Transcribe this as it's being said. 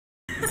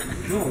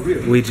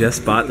We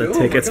just bought the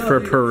tickets for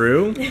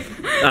Peru.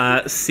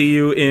 See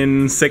you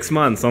in 6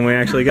 months when we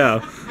actually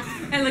go.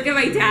 And look at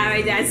my dad.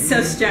 My dad's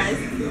so stressed.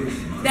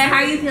 Dad, how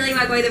are you feeling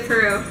about going to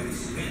Peru?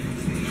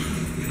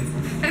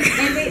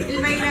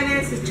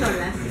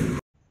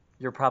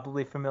 You're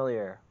probably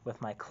familiar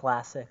with my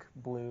classic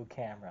blue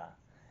camera.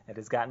 It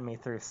has gotten me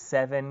through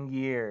 7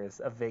 years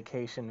of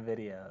vacation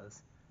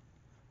videos.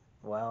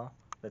 Well,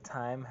 the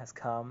time has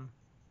come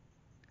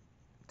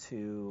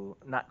to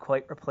not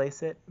quite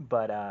replace it,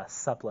 but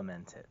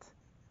supplement it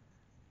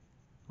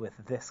with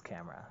this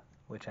camera,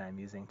 which I'm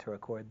using to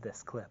record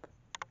this clip.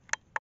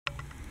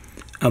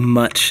 A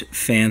much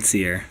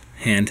fancier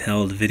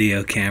handheld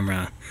video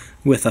camera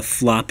with a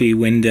floppy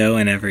window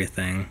and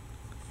everything.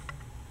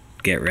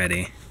 Get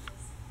ready.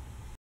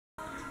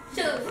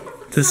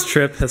 This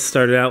trip has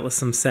started out with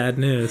some sad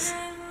news.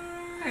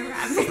 My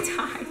rabbit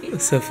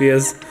died.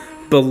 Sophia's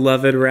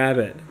beloved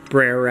rabbit,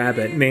 Brer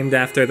Rabbit, named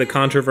after the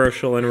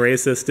controversial and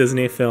racist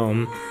Disney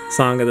film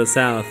Song of the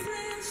South,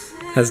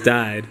 has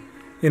died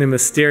in a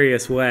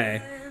mysterious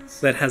way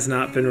that has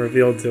not been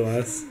revealed to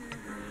us.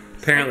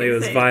 Apparently it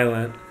was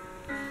violent.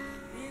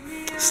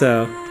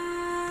 So,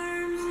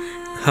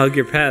 hug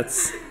your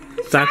pets.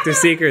 Dr.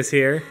 Seeker's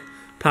here.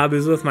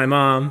 Pabu's with my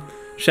mom.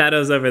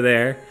 Shadow's over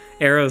there.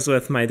 Arrow's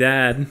with my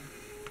dad.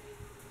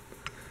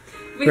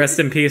 Rest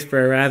in peace,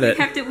 Brer Rabbit.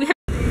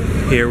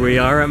 Here we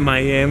are at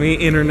Miami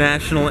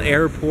International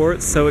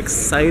Airport. So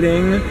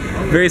exciting.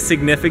 Very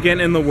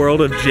significant in the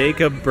world of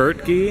Jacob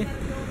Burtke.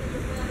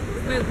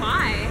 Wait,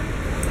 why?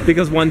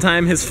 Because one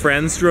time his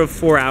friends drove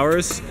 4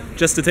 hours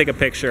just to take a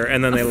picture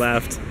and then they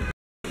left.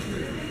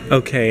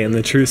 Okay, in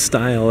the true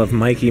style of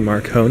Mikey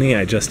Marconi,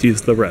 I just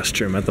used the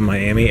restroom at the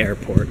Miami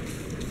airport.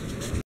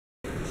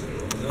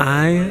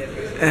 I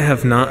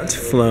have not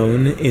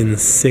flown in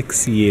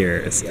 6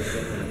 years.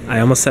 I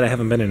almost said I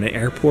haven't been in an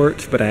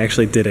airport, but I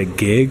actually did a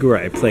gig where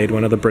I played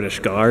one of the British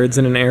Guards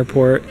in an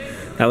airport.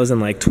 That was in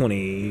like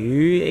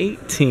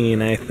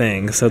 2018, I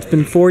think. So it's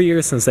been 4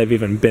 years since I've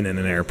even been in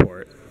an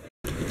airport.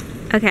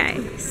 Okay,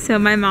 so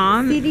my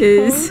mom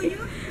is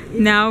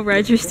now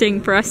registering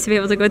for us to be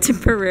able to go to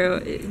Peru.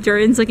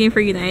 Jordan's looking for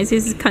United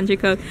States country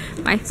code.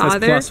 My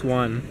father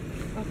 +1.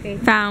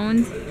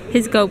 found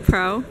his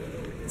GoPro.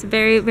 It's a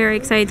very, very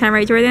exciting time,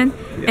 right, Jordan?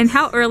 Yes. And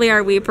how early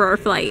are we for our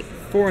flight?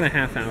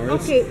 4.5 hours.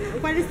 Okay,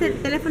 ¿cuál es el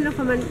teléfono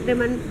de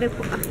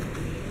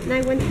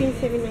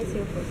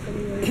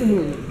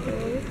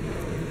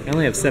 913-790-4? I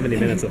only have 70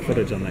 minutes of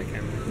footage on that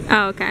camera.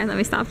 Oh, okay. Let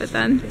me stop it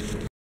then.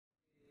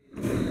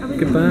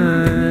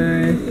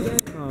 Goodbye.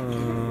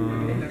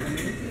 Aww.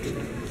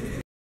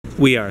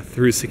 We are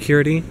through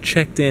security,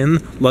 checked in,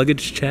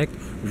 luggage checked,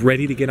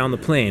 ready to get on the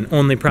plane.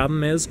 Only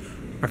problem is,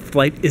 our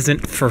flight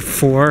isn't for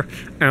 4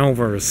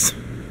 hours.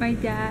 My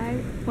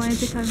dad wanted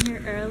to come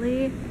here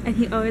early, and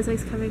he always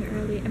likes coming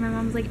early. And my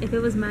mom was like, if it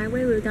was my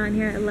way, we would have gone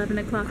here at 11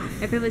 o'clock.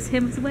 If it was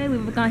his way, we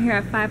would have gone here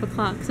at 5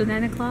 o'clock. So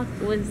 9 o'clock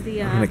was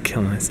the... I'm gonna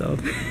kill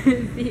myself.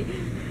 the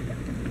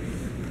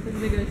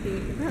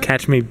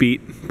Catch me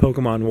beat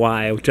Pokemon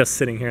Y just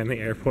sitting here in the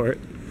airport.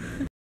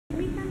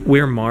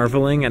 We're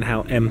marveling at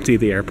how empty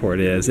the airport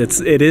is.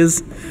 It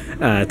is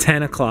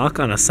 10 o'clock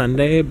on a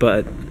Sunday,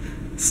 but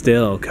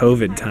still,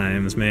 COVID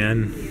times,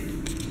 man.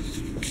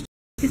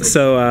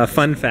 So,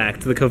 fun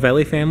fact, the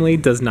Covelli family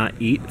does not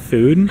eat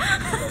food.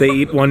 They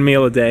eat 1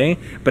 meal a day,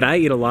 but I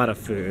eat a lot of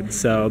food,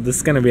 so this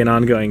is going to be an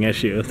ongoing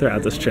issue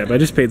throughout this trip. I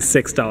just paid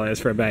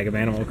 $6 for a bag of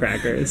animal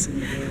crackers.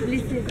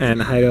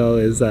 And Heido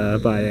is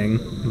buying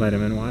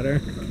vitamin water.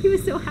 He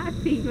was so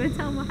happy. You want to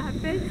tell him what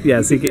happened?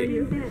 Yes,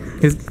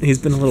 he's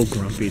been a little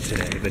grumpy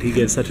today, but he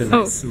gives such a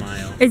nice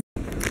smile.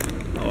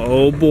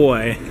 Oh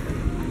boy.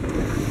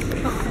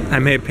 I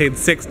may have paid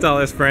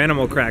 $6 for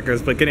animal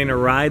crackers, but getting to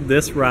ride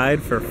this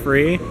ride for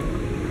free,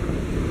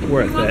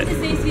 worth it. The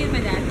same speed as my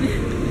dad.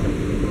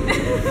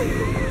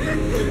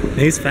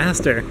 He's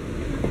faster.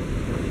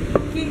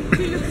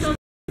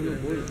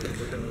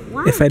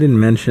 If I didn't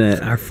mention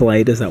it, our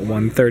flight is at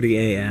 1:30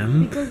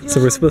 a.m.,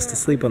 so we're supposed to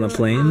sleep on the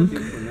plane.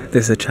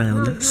 There's a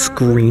child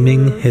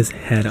screaming his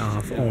head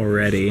off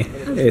already.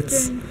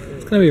 It's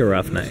gonna be a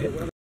rough night.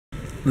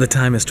 The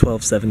time is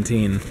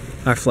 12:17.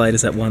 Our flight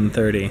is at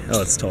 1:30.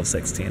 Oh, it's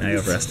 12:16. I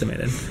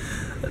overestimated.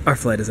 Our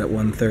flight is at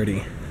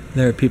 1:30.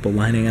 There are people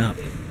lining up.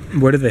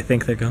 Where do they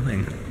think they're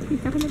going?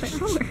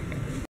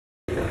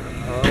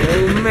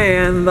 Oh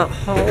man, the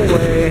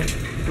hallway.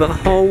 The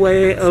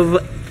hallway of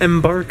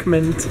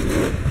embarkment.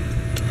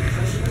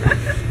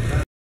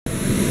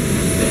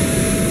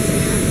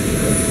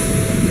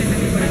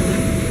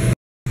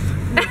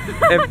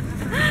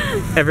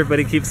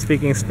 Everybody keeps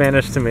speaking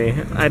Spanish to me.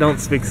 I don't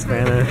speak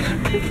Spanish.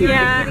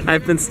 Yeah.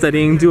 I've been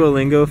studying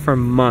Duolingo for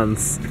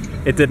months.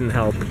 It didn't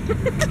help.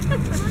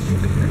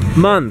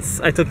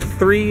 Months. I took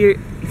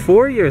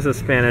 4 years of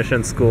Spanish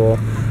in school.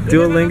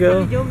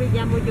 Duolingo.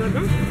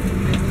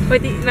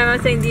 Wait, my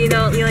mom's saying, do you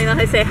know how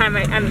to say hi?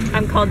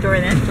 I'm called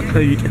Jordan.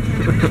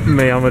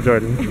 Me llamo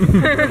Jordan.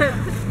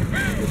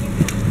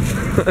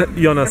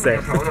 Yo no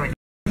sé.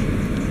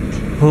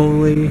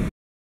 Holy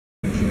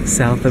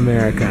South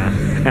America.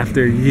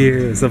 After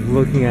years of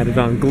looking at it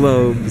on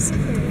globes,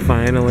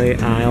 finally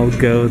I'll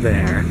go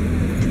there.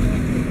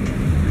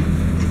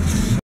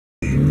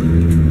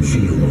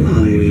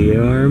 We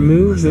are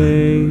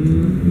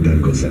moving.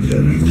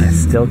 I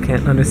still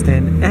can't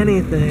understand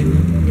anything.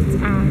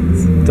 It's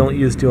odds. Don't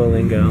use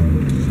Duolingo.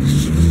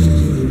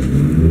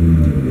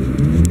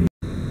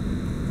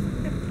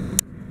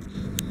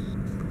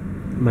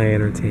 My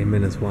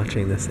entertainment is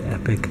watching this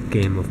epic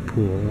game of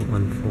pool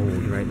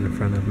unfold right in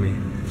front of me.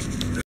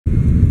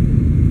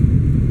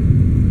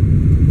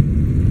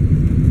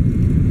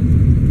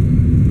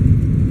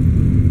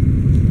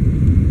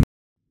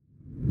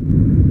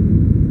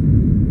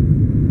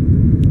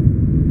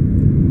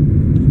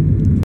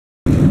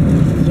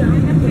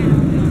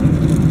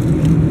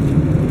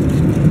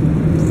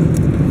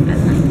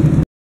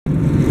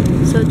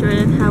 So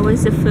Jordan, how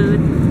was the food?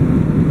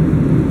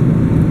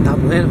 Está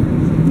bueno.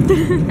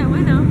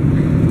 Bueno.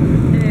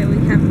 We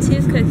have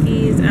 2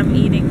 cookies. I'm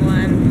eating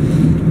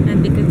one,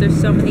 and because there's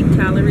so many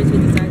calories, we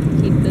decided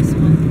to keep this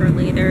one for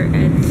later,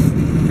 and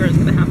Jordan's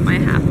gonna have my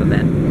half of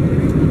it.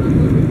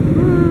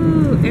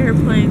 Woo!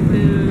 Airplane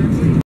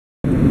food.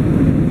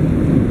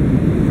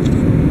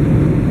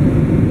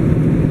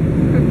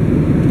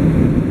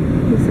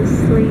 He's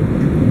asleep.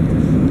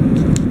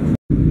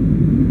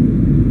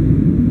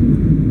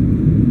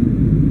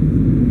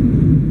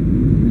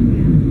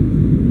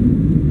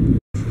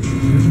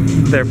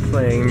 They're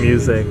playing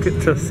music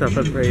to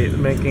celebrate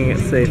making it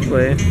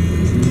safely.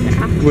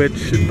 Yeah.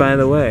 Which, by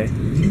the way,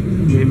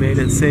 we made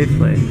it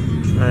safely.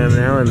 I am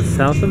now in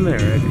South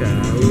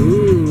America.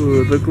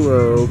 Ooh, the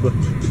globe.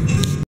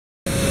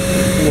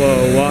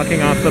 Whoa,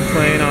 walking off the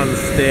plane on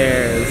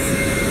stairs.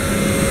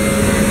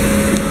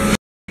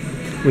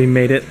 We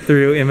made it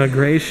through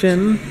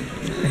immigration.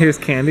 Here's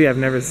candy I've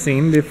never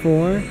seen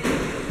before.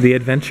 The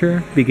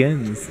adventure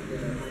begins.